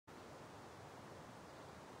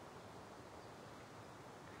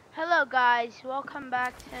Hello guys, welcome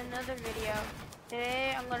back to another video.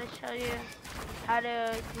 Today I'm going to show you how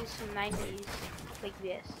to do some 90s like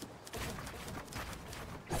this.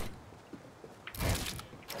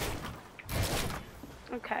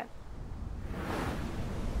 Okay.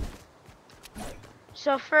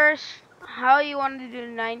 So first, how you want to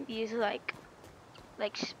do 90s like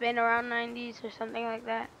spin around 90s or something like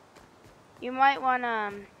that. You might want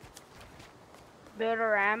to build a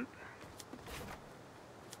ramp.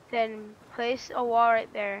 Then place a wall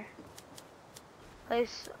right there.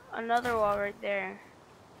 Place another wall right there.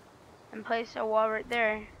 And place a wall right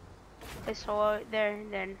there. Place a wall right there.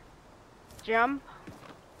 Then jump.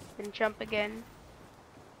 Then jump again.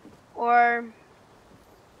 Or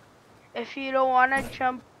if you don't want to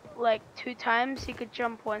jump like 2 times, you could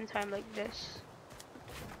jump 1 time like this.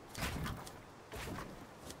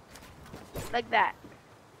 Like that.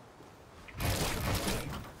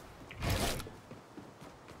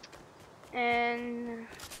 And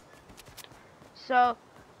so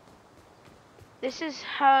this is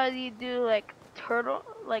how you do like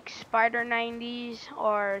spider 90s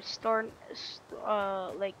or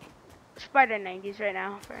like spider 90s right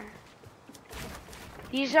now.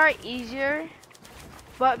 These are easier,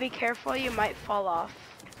 but be careful, you might fall off.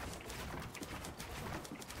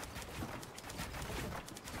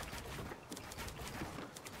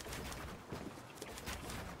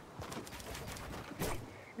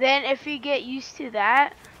 Then if you get used to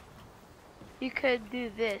that, you could do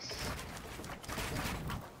this.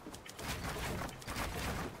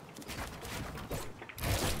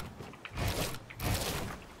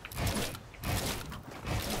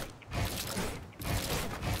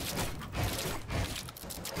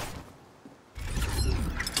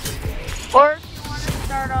 Or if you want to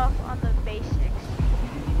start off on the basics,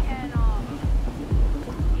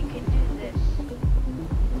 you can do this.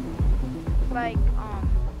 Like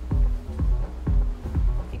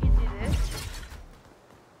you can do this.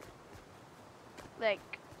 Like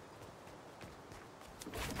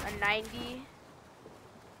a 90,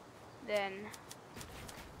 then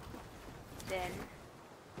a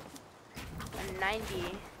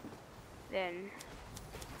 90, then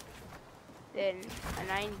a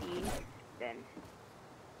 90,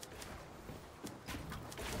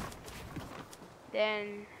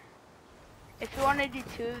 then if you want to do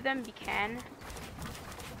 2 of them, you can.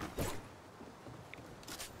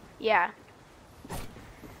 Yeah.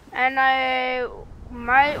 And I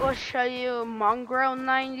might will show you mongrel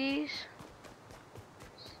 90s.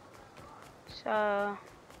 So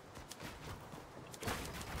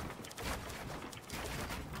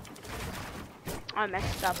I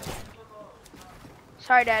messed up.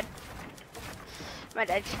 Sorry, Dad. My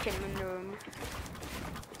dad just came in the room.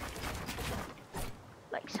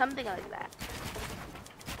 Like something like that.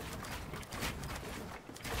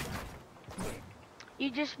 You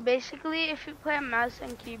just basically, if you play a mouse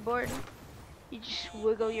and keyboard, you just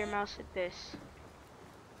wiggle your mouse like this.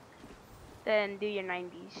 Then do your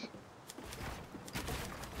 90s.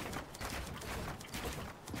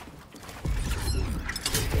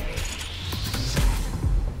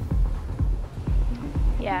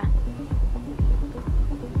 Yeah.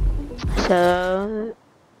 So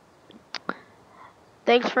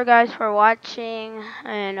thanks for watching,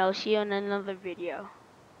 and I'll see you in another video.